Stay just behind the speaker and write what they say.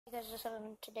Because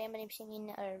today I'm going to be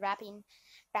singing rapping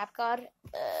Rap God,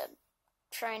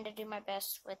 trying to do my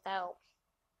best without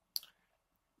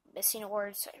missing a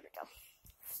word, so here we go.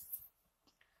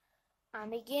 I'm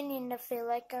beginning to feel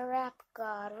like a rap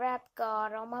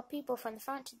god, all my people from the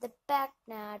front to the back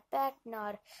nod,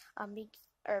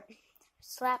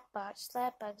 slapbox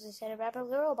instead of rapper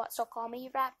robot, so call me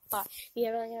rapbot. Be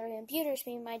a computers,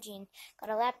 be my gene. Got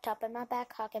a laptop in my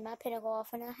back pocket, my pinnacle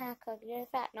off in a hack, get a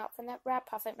fat, not from that rap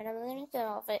profit, man, I'm living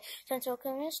off it. Central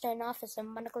communist in office,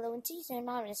 I'm on a glow in season,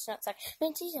 on it's not like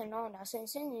mid season, no, now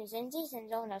since in season,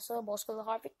 no, now syllable, school of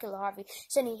Harvey, kill Harvey.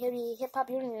 Sending hip hop,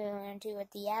 you're into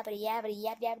it, the yabbity,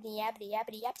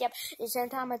 yap. It's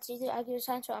time it's either I get a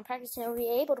sign, so I'm practicing to be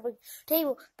able to bring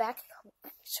table back,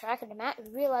 track of the mat,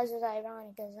 realizes I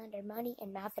ironic is under money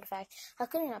and math in fact. How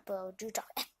could I not blow Drew talk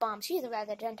F-bombs? He's the guy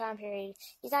that 10 time period.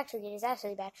 He's actually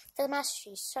bad. For the master,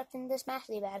 he's something this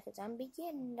massively bad, because I'm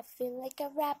beginning to feel like a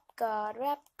rap god.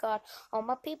 All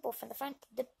my people from the front to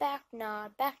the back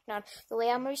nod. The way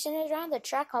I'm racing it around the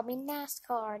track, call me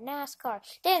NASCAR.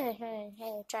 Damn,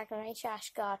 hey, track on a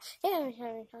trash god. Damn,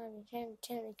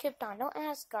 Krypton, no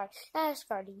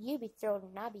NASCAR, do you be throwed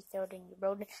and I be throwed in your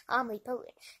road. I'm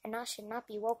potent, and I should not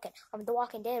be woken. I'm the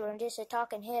walking dead, I'm just a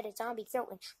talking head, a zombie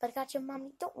throating. But I got your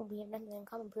mommy, don't be nothing in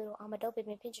common, Pluto. I'm a dope,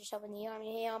 and pinch yourself in the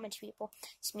army. Hey, homage, people.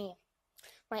 It's me.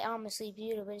 My honestly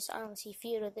beautiful, it's honestly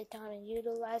futile. The time and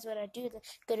utilize what I do. The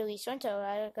good to be so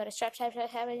I got a strap,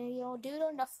 having you don't do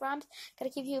enough rhymes. Gotta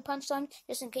give you a punchline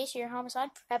just in case you're a homicide.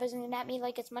 Rapping at me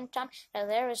like it's munch time. Now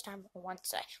there was time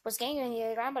once I was ganging the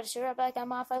other ground, but I sure up like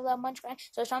I'm off. I love munch grind.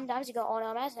 So sometimes you go on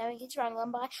a mess, and get you around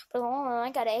one by. But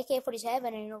I got an AK-47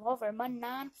 and you're over Mun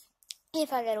 9.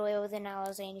 If I get away with it now, I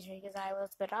was angry because I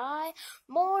was, but I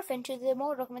morph into the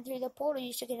mortal, coming through the portal.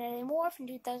 You should get any morph in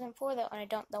 2004, though, and I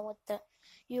don't know what the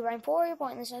you ran for. You're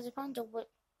pointless as a punter. What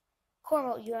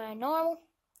Cormo, you are normal.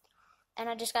 And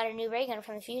I just got a new ray gun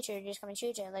from the future, just coming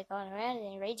shoot you, like going around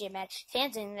and rage mad.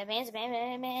 Fans in the bands, so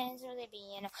they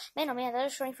be, man, oh man, that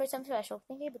was showing for something special.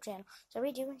 Think cable channel. So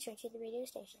read you and straight to the radio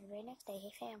station. The very next day,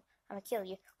 hey fam, I'm gonna kill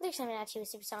you. Lyrics coming at you with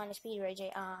supersonic speed, Ray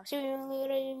J.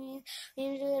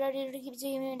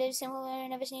 Similar,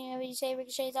 never seen every say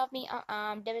ricochets off me.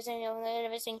 Never seen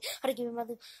how to give you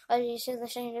mother. I just said the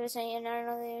same, never saying, and I don't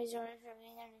know there's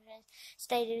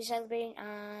stay to be celebrating.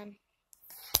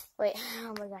 Wait,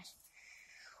 oh my gosh.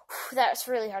 That's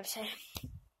really hard to say.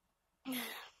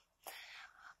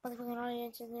 Motherfucking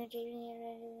audience is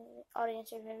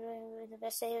the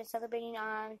best day of celebrating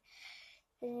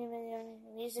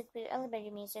music,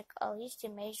 elevator music. Oh, used to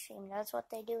mainstream. That's what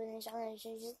they do in these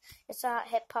elevators. It's not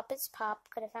hip hop, it's pop.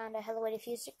 Could have found a elevator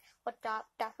music. What chop?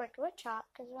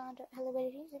 Because I found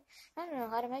elevator music. I don't know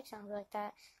how to make songs like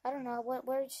that. I don't know what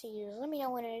words to use. Let me know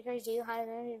when it occurs to you how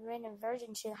to random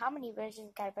versions to. How many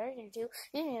versions got a version to? You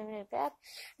didn't have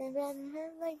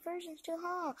like versions to,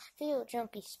 huh? Feel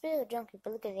junky, spill junky,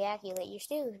 but look at the accurate. You're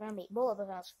still around me. Bull of a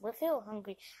mouse. We feel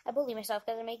hungry. I bully myself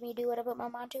because it make me do what I put my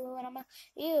mind to when I'm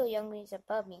ew, young ladies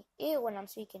above me. Ew, when I'm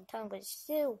speaking tongue, but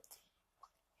still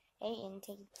hating,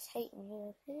 hating,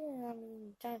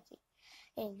 I'm dirty.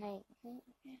 And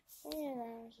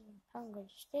hungry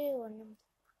still, and I'm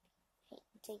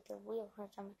hating, take the wheel for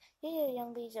some. Ew,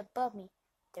 young ladies above me.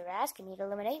 They're asking me to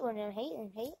eliminate when I'm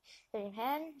hating, they're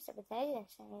having sympathetic and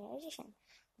sanitization.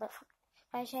 But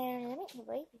I say I'm limiting,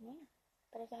 baby, yeah.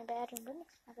 But I got bad and good.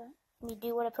 Me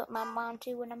do what I put my mind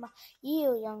to when I'm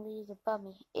ew, young ladies above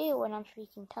me. Ew, when I'm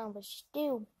speaking tongue, but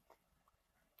still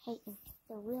hating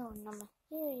the wheel and I'm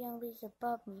ew, young ladies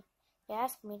above me. They're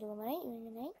asking me to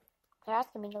eliminate. They're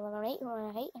asking me to eliminate when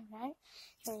I hate and right?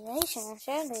 Elimination and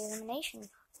certainly elimination.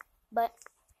 But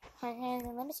I have the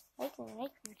limits, making,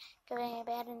 going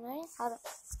bad and good. How the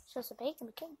supposed to bake and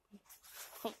be king.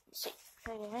 See.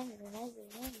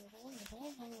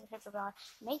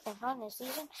 Make them fun this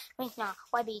season. Wink now,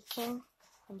 why be king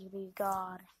when you be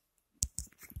God?